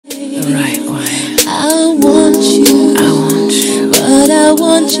right way. I want you, but I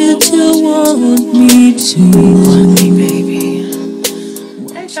want you to want me too. Want me, baby.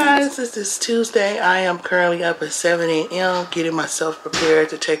 Hey guys, this is Tuesday. I am currently up at 7 a.m. getting myself prepared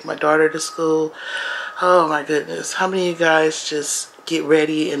to take my daughter to school. Oh my goodness. How many of you guys just get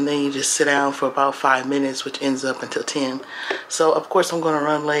ready and then you just sit down for about 5 minutes, which ends up until 10? So of course I'm going to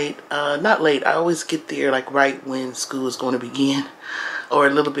run late. Not late. I always get there like right when school is going to begin, or a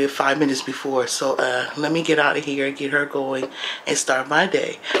little bit 5 minutes before. So let me get out of here, get her going, and start my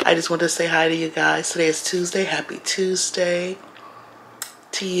day. I just want to say hi to you guys. Today is Tuesday. Happy Tuesday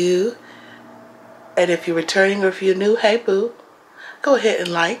to you. And if you're returning or if you're new, hey boo, go ahead and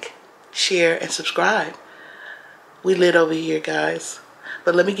like, share, and subscribe. We lit over here, guys.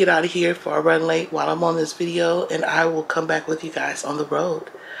 But let me get out of here before I run late while I'm on this video, and I will come back with you guys on the road.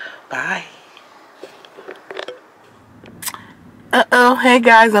 Bye. Uh-oh, hey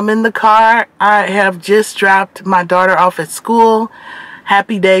guys, I'm in the car. I have just dropped my daughter off at school.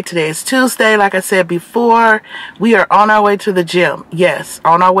 Happy day. Today is Tuesday. Like I said before, we are on our way to the gym. Yes,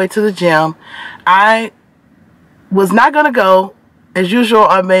 on our way to the gym. I was not going to go. As usual,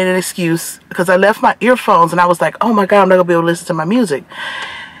 I made an excuse because I left my earphones and I was like, oh my God, I'm not going to be able to listen to my music.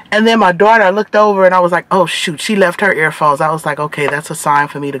 And then my daughter, I looked over and I was like, oh shoot, she left her earphones. I was like, okay, that's a sign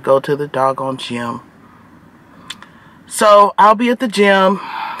for me to go to the doggone gym. So I'll be at the gym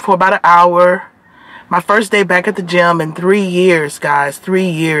for about an hour. My first day back at the gym in 3 years, guys. 3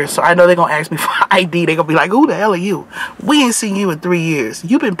 years. So I know they're going to ask me for ID. They're going to be like, who the hell are you? We ain't seen you in 3 years.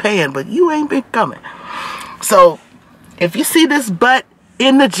 You've been paying, but you ain't been coming. So if you see this butt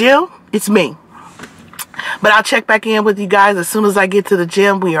in the gym, it's me. But I'll check back in with you guys as soon as I get to the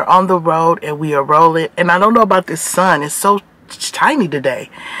gym. We are on the road and we are rolling. And I don't know about this sun. It's so tiny today.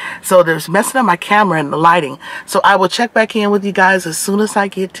 So there's messing up my camera and the lighting. So I will check back in with you guys as soon as I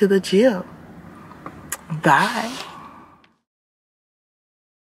get to the gym. Bye.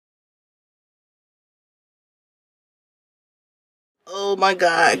 Oh my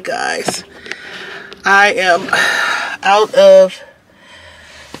God, guys. I am out of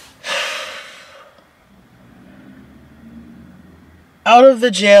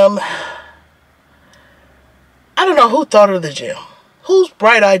the gym. I don't know who thought of the gym. Whose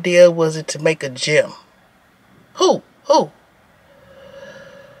bright idea was it to make a gym? Who?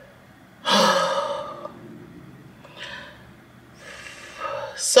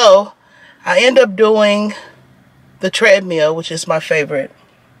 So, I end up doing the treadmill, which is my favorite.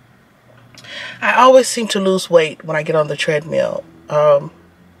 I always seem to lose weight when I get on the treadmill. But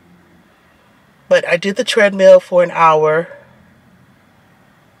I did the treadmill for an hour.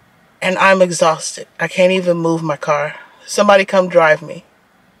 And I'm exhausted. I can't even move my car. Somebody come drive me.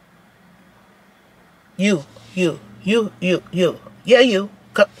 You. Yeah, you.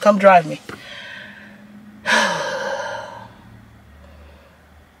 Come drive me.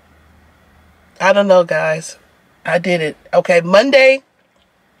 I don't know, guys. I did it. Okay, Monday.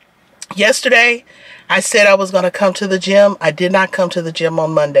 Yesterday, I said I was going to come to the gym. I did not come to the gym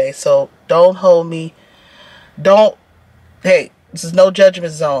on Monday. So don't hold me. Hey, this is no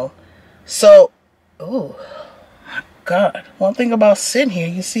judgment zone. So, oh, God. One thing about sitting here,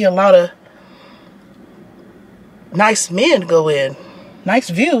 you see a lot of nice men go in.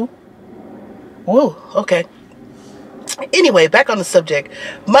 Nice view. Whoa, okay. Anyway, back on the subject.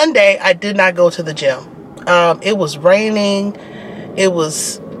 Monday, I did not go to the gym. It was raining. It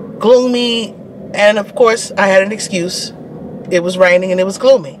was gloomy. And, of course, I had an excuse. It was raining and it was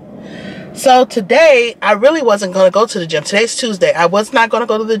gloomy. So today, I really wasn't going to go to the gym. Today's Tuesday. I was not going to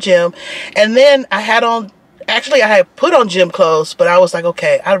go to the gym. And then I had put on gym clothes, but I was like,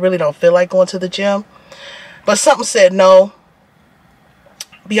 okay, I really don't feel like going to the gym. But something said, no,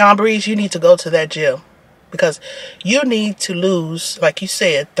 Beyond Breeze, you need to go to that gym. Because you need to lose, like you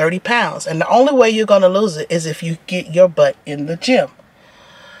said, 30 pounds. And the only way you're going to lose it is if you get your butt in the gym.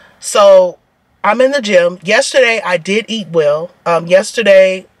 So I'm in the gym. Yesterday, I did eat well.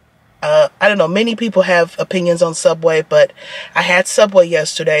 Yesterday, I don't know, many people have opinions on Subway, but I had Subway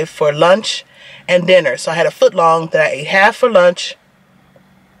yesterday for lunch and dinner. So I had a foot long that I ate half for lunch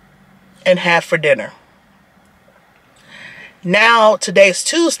and half for dinner. Now, today's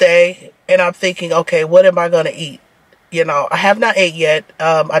Tuesday, and I'm thinking, okay, what am I going to eat? You know, I have not ate yet.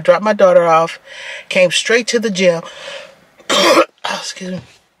 I dropped my daughter off, came straight to the gym. Excuse me.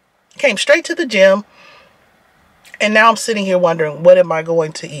 Came straight to the gym, and now I'm sitting here wondering, what am I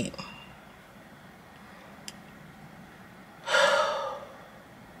going to eat?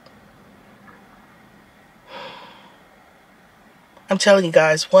 I'm telling you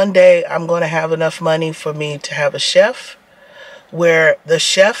guys, one day I'm going to have enough money for me to have a chef where the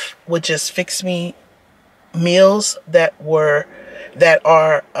chef would just fix me meals that are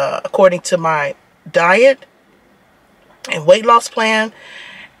according to my diet and weight loss plan.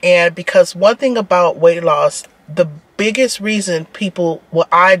 And because one thing about weight loss, the biggest reason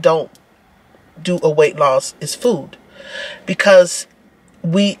I don't do a weight loss is food, because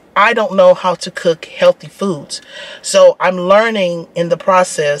I don't know how to cook healthy foods. So I'm learning in the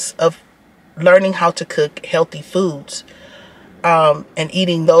process of learning how to cook healthy foods, and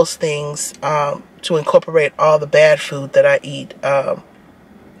eating those things, to incorporate all the bad food that I eat.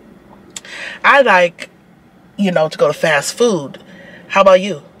 I like, to go to fast food. How about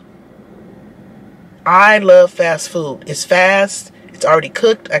you? I love fast food. It's fast. It's already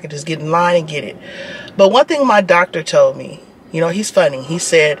cooked. I can just get in line and get it. But one thing my doctor told me, he's funny. He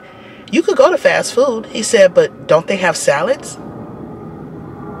said, you could go to fast food. He said, but don't they have salads?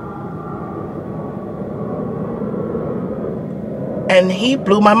 And he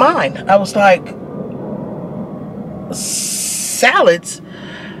blew my mind. I was like, salads?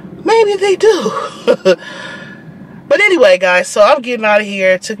 Maybe they do. But anyway, guys, so I'm getting out of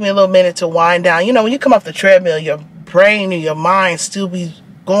here. It took me a little minute to wind down. When you come off the treadmill, your brain and your mind still be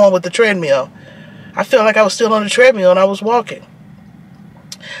going with the treadmill. I feel like I was still on the treadmill and I was walking.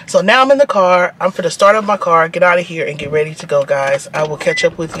 So now I'm in the car. I'm going to start up my car, get out of here, and get ready to go, guys. I will catch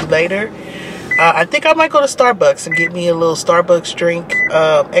up with you later. I think I might go to Starbucks and get me a little Starbucks drink.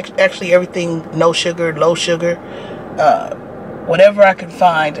 Actually, everything no sugar, low sugar. Whatever I can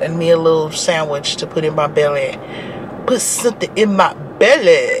find, and me a little sandwich to put in my belly. Put something in my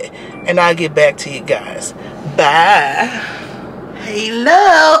belly, and I'll get back to you guys. Bye.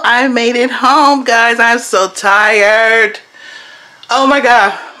 Hello, I made it home, guys. I'm so tired. Oh my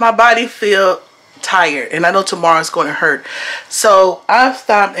God, my body feels tired, and I know tomorrow's going to hurt. So I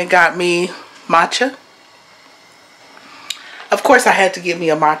stopped and got me matcha. Of course, I had to get me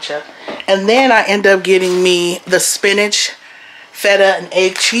a matcha, and then I ended up getting me the spinach, feta, and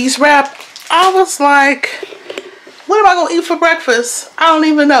egg cheese wrap. I was like, what am I gonna eat for breakfast? I don't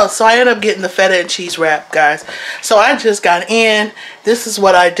even know. So I ended up getting the feta and cheese wrap, guys. So I just got in. This is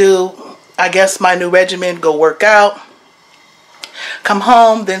what I do. I guess my new regimen: go work out, come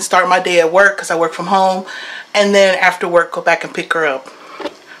home, then start my day at work because I work from home, and then after work go back and pick her up.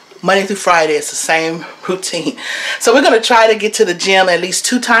 Monday through Friday, it's the same routine. So we're gonna try to get to the gym at least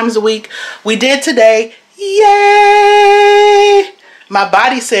 2 times a week. We did today. Yay! My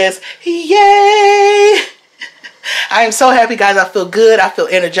body says yay! I am so happy, guys. I feel good. I feel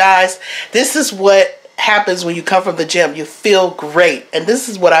energized. This is what happens when you come from the gym. You feel great. And this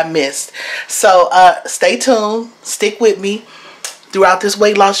is what I missed. So stay tuned. Stick with me throughout this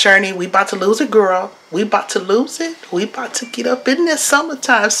weight loss journey. We about to lose it, girl. We about to lose it. We about to get up in this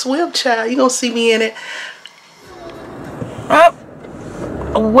summertime swim, child. You gonna see me in it.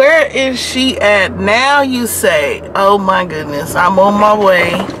 Where is she at now, you say? Oh my goodness, I'm on my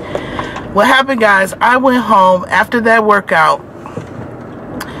way. What happened, guys, I went home after that workout.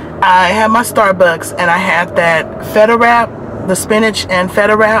 I had my Starbucks and I had that feta wrap, the spinach and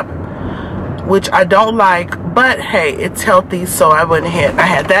feta wrap, which I don't like, but hey, it's healthy, so I went ahead. I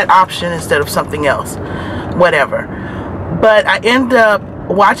had that option instead of something else, whatever. But I ended up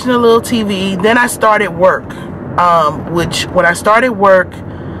watching a little TV. Then I started work, which when I started work,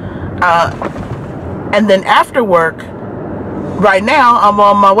 and then after work, right now I'm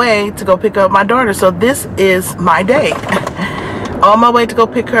on my way to go pick up my daughter. So this is my day. On my way to go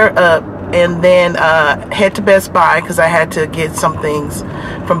pick her up, and then head to Best Buy because I had to get some things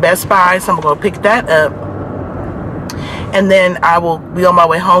from Best Buy. So I'm going to pick that up, and then I will be on my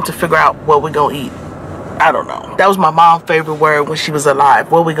way home to figure out what we're going to eat. I don't know. That was my mom's favorite word when she was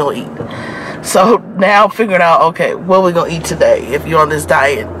alive. What we going to eat? So now figuring out, okay, what we going to eat today if you're on this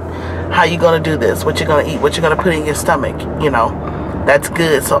diet. How you going to do this? What you're going to eat? What you're going to put in your stomach? That's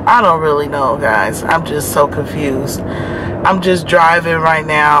good. So I don't really know, guys. I'm just so confused. I'm just driving right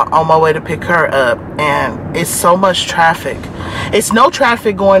now on my way to pick her up, and it's so much traffic. It's no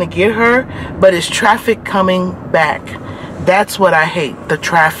traffic going to get her, but it's traffic coming back. That's what I hate, the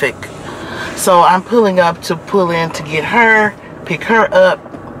traffic. So I'm pulling up to pull in to get her, pick her up,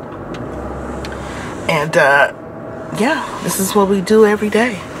 and yeah, this is what we do every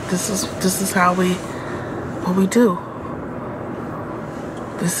day. This is how what we do.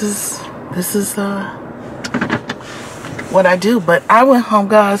 This is what I do. But I went home,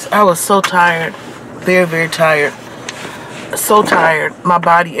 guys. I was so tired, very, very tired, so tired. My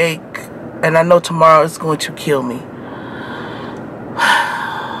body ache, and I know tomorrow is going to kill me.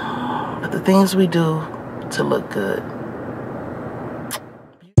 But the things we do to look good.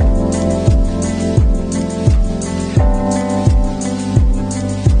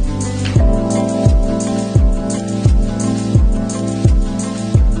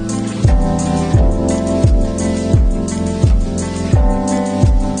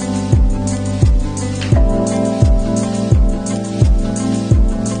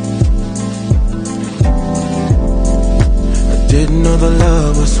 know the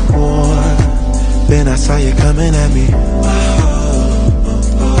love was war. Then I saw you coming at me.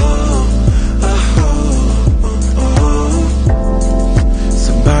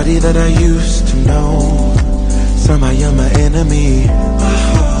 Somebody that I used to know, somehow you're my enemy.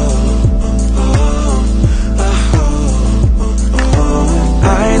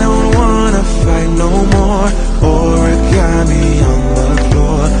 I don't wanna fight no more. Origami on the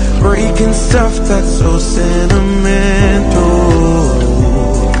floor, breaking stuff that's so sentimental.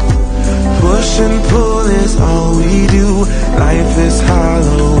 Push and pull is all we do. Life is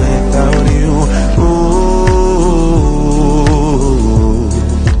hollow without you. Ooh,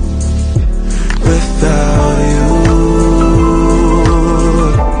 without you,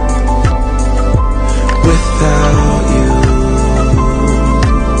 without you,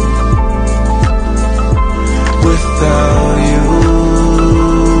 without you,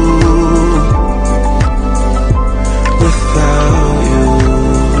 without you.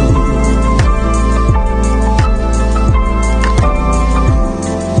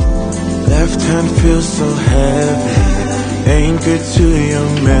 Left hand feels so heavy, anchored to your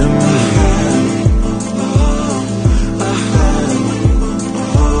memory.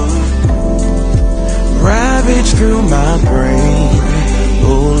 Ravage through my brain,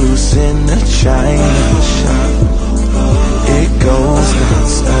 oh, loose in the china shop. It goes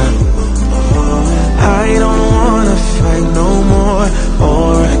non-stop. I don't wanna fight no more.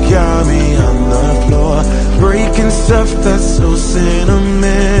 Origami on the floor, breaking stuff that's so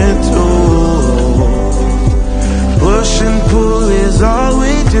sentimental. Push and pull is all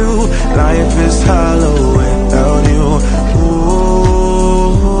we do. Life is hollow without you. Ooh.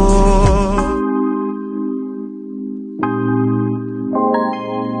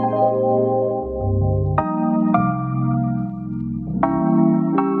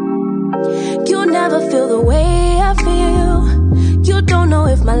 You never feel the way I feel. You don't know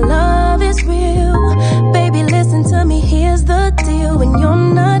if my love is real. Baby, listen to me, here's the deal. When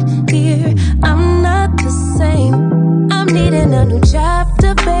you're not here, I'm not the same. I'm needing a new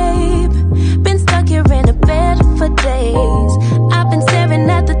chapter, babe. Been stuck here in a bed for days. I've been staring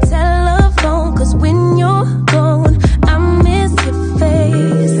at the telephone, cause when you're gone, I miss your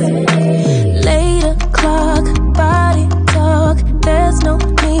face. Later clock, body talk, there's no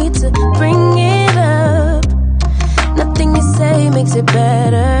need to bring it up. Nothing you say makes it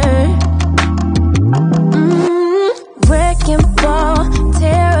better. Wrecking ball,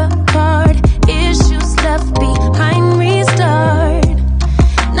 tear apart, issues left behind, restart.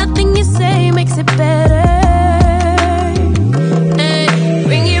 Nothing you say makes it better. Hey,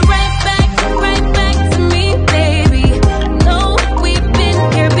 bring it right back to me, baby. No, we've been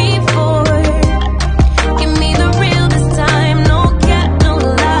here before. Give me the real this time, no cap, no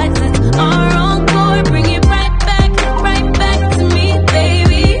lies, it's our encore. Bring it right back to me,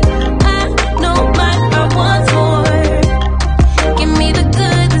 baby. I know my heart wants more. Give me the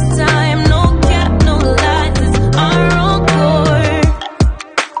good this time, no cap, no lies, it's our encore.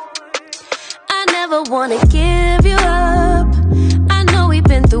 I never wanna give you up. I know we've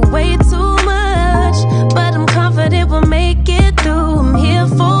been through way too much, but I'm confident we'll make it through. I'm here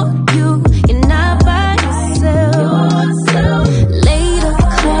for you, you're not by yourself. Later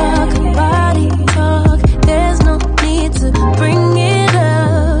clock, body talk, there's no need to bring it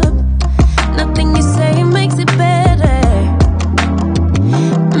up. Nothing you say makes it better.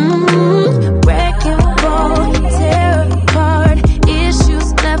 Wrecking ball, tear apart, issues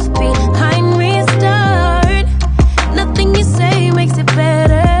left behind, restart. Nothing you say makes it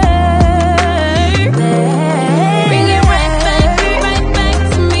better. Bring it right back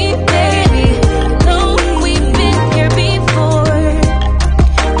to me, baby. No, we've been here before.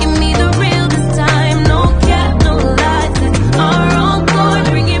 Give me the real this time, no cap, no lies, it's our encore.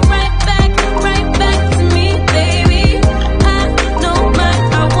 Bring it right back to me, baby. I know my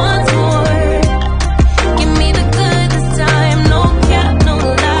heart wants more. Give me the good this time, no cap, no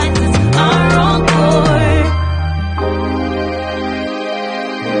lies, it's our encore.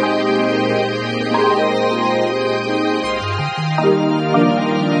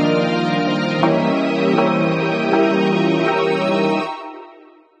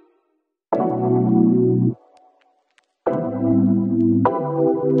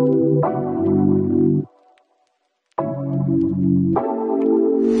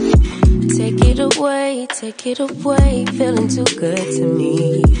 Take it away, feeling too good to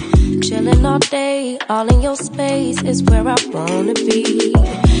me. Chilling all day, all in your space is where I wanna be.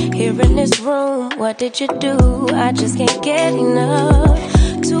 Here in this room, what did you do? I just can't get enough.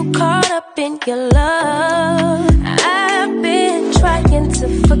 Too caught up in your love. I've been trying to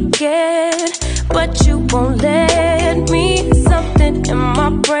forget, but you won't let me. Something and my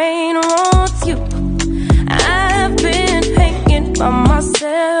brain wants you. I've been hanging by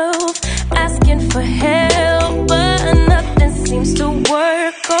myself, asking for help, but nothing seems to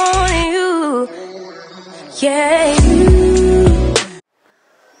work on you. Yeah.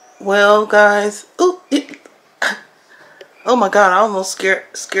 Well, guys, oh my God, I almost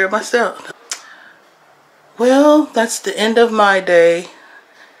scared myself. Well, that's the end of my day.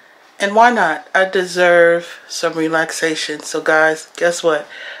 And why not? I deserve some relaxation. So guys, guess what?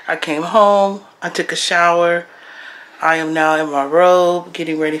 I came home, I took a shower. I am now in my robe,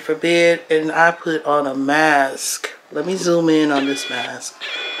 getting ready for bed, and I put on a mask. Let me zoom in on this mask.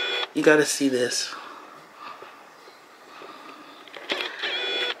 You gotta see this.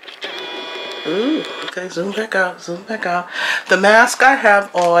 Ooh, okay, zoom back out, zoom back out. The mask I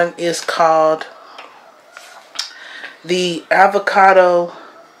have on is called the Avocado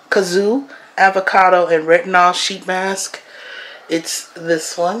Kazoo Avocado and Retinol Sheet Mask. It's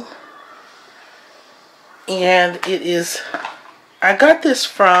this one. And it is, I got this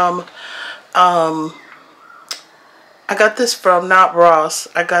from not Ross.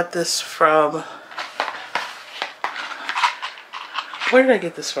 I got this from, where did I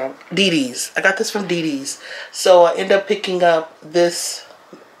get this from? DD's. I got this from DD's. So I ended up picking up this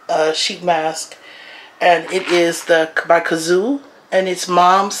sheet mask, and it is by Kazoo, and it's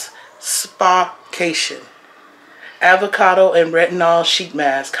Mom's Spa-cation Avocado and Retinol Sheet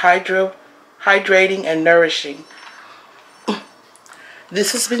Mask, hydrating and nourishing.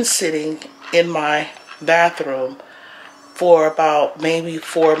 This has been sitting in my bathroom for about maybe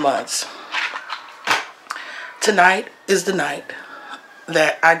 4 months. Tonight is the night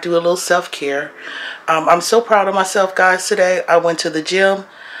that I do a little self-care. I'm so proud of myself, guys. Today I went to the gym.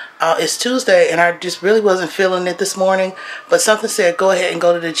 It's Tuesday and I just really wasn't feeling it this morning, but something said go ahead and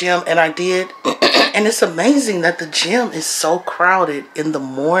go to the gym, and I did. And it's amazing that the gym is so crowded in the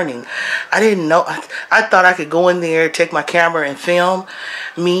morning. I didn't know. I thought I could go in there, take my camera and film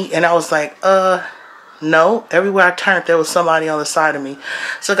me, and I was like, no. Everywhere I turned there was somebody on the side of me.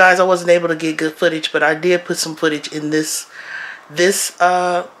 So guys, I wasn't able to get good footage, but I did put some footage in this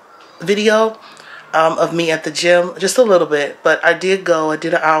video of me at the gym, just a little bit. But I did go, I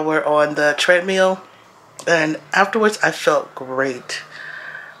did an hour on the treadmill, and afterwards I felt great.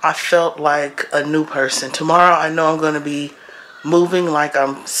 I felt like a new person. Tomorrow I know I'm going to be moving like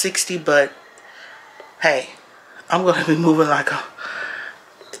I'm 60, but hey, I'm going to be moving like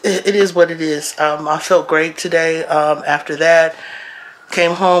it is what it is. I felt great today. After that,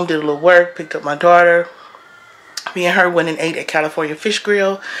 came home, did a little work, picked up my daughter. Me and her went and ate at California Fish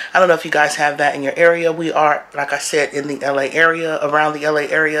Grill. I don't know if you guys have that in your area. We are, like I said, in the LA area, around the LA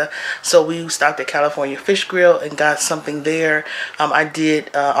area. So we stopped at California Fish Grill and got something there. I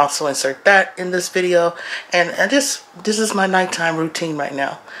did also insert that in this video. And this is my nighttime routine right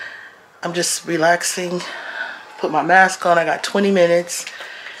now. I'm just relaxing, put my mask on. I got 20 minutes.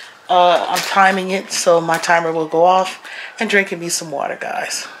 I'm timing it so my timer will go off, and drinking me some water,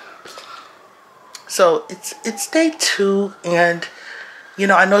 guys. So it's day 2, and you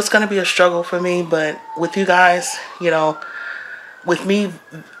know, I know it's going to be a struggle for me, but with you guys, you know, with me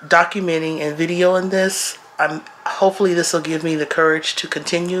documenting and videoing this, hopefully this will give me the courage to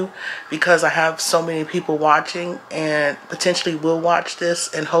continue, because I have so many people watching and potentially will watch this,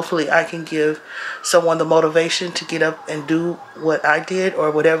 and hopefully I can give someone the motivation to get up and do what I did,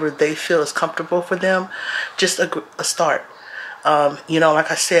 or whatever they feel is comfortable for them. Just a start. You know, like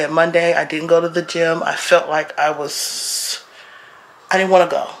I said, Monday I didn't go to the gym. I felt like I didn't want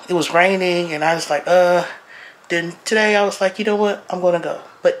to go. It was raining and I was like, Then today I was like, you know what, I'm going to go.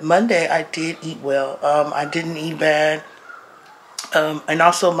 But Monday I did eat well. I didn't eat bad. And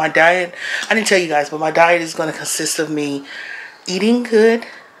also my diet, I didn't tell you guys, but my diet is going to consist of me eating good,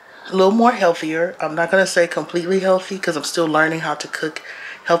 a little more healthier. I'm not going to say completely healthy, because I'm still learning how to cook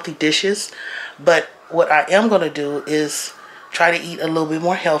healthy dishes. But what I am going to do is try to eat a little bit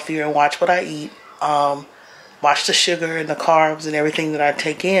more healthier and watch what I eat. Watch the sugar and the carbs and everything that I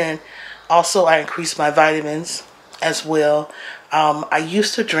take in. Also, I increase my vitamins as well. I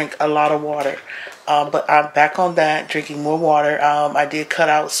used to drink a lot of water, but I'm back on that, drinking more water. I did cut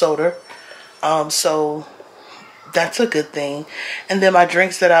out soda, so that's a good thing. And then my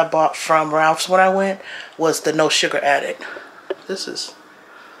drinks that I bought from Ralph's when I went was the no sugar added. This is...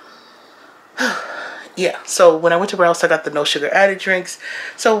 yeah, so when I went to Ralph's, I got the no sugar added drinks.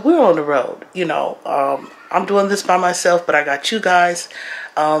 So we're on the road, you know. I'm doing this by myself, but I got you guys,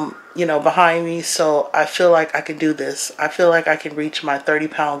 you know, behind me. So I feel like I can do this. I feel like I can reach my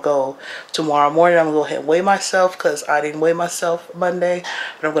 30-pound goal tomorrow morning. I'm going to go ahead and weigh myself, because I didn't weigh myself Monday.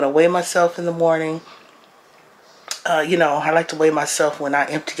 But I'm going to weigh myself in the morning. You know, I like to weigh myself when I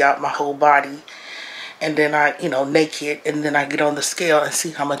empty out my whole body. And then I, you know, naked, and then I get on the scale and see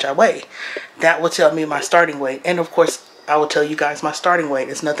how much I weigh. That will tell me my starting weight. And of course, I will tell you guys my starting weight.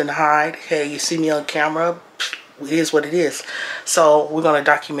 It's nothing to hide. Hey, you see me on camera, it is what it is. So we're going to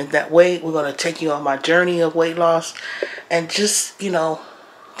document that weight. We're going to take you on my journey of weight loss and just, you know,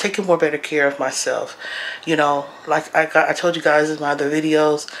 taking more better care of myself. You know, like I told you guys in my other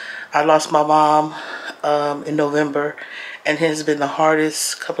videos, I lost my mom in November, and it has been the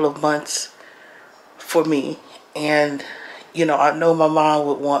hardest couple of months for me. And you know, I know my mom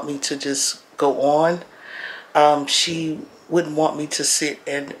would want me to just go on. She wouldn't want me to sit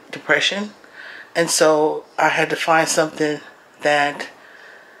in depression, and so I had to find something that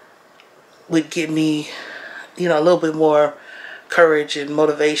would give me, you know, a little bit more courage and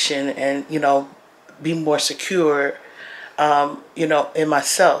motivation, and you know, be more secure, you know, in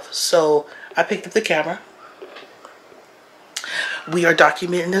myself. So I picked up the camera. We are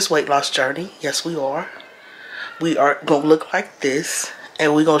documenting this weight loss journey. Yes, we are. We are going to look like this,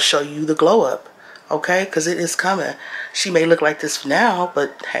 and we're going to show you the glow up, okay? Because it is coming. She may look like this now,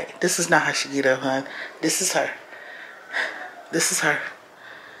 but hey, this is not how she get up, hon. This is her. This is her.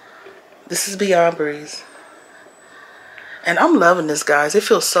 This is Beyond Breeze. And I'm loving this, guys. It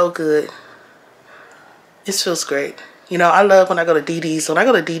feels so good. It feels great. You know, I love when I go to DD's. When I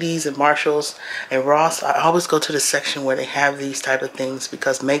go to DD's and Marshall's and Ross, I always go to the section where they have these type of things,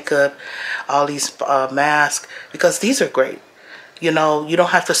 because makeup, all these masks, because these are great. You know, you don't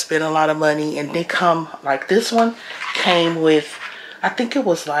have to spend a lot of money, and they come, like this one came with, I think it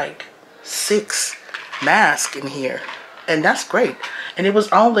was like 6 masks in here, and that's great. And it was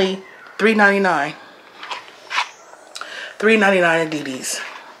only $3.99. $3.99 at DD's.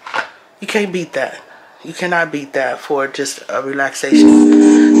 You can't beat that. You cannot beat that for just a relaxation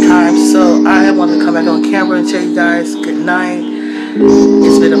time. So I want to come back on camera and tell you guys good night.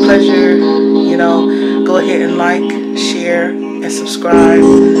 It's been a pleasure. You know, go ahead and like, share, and subscribe.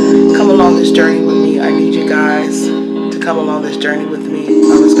 Come along this journey with me. I need you guys to come along this journey with me.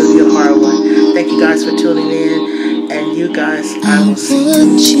 It's going to be a hard one. Thank you guys for tuning in. And you guys, I will see you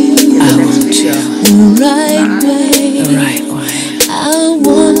in the next video. The right way. I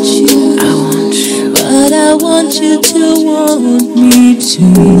want you, I want you. but I want you to want me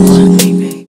too.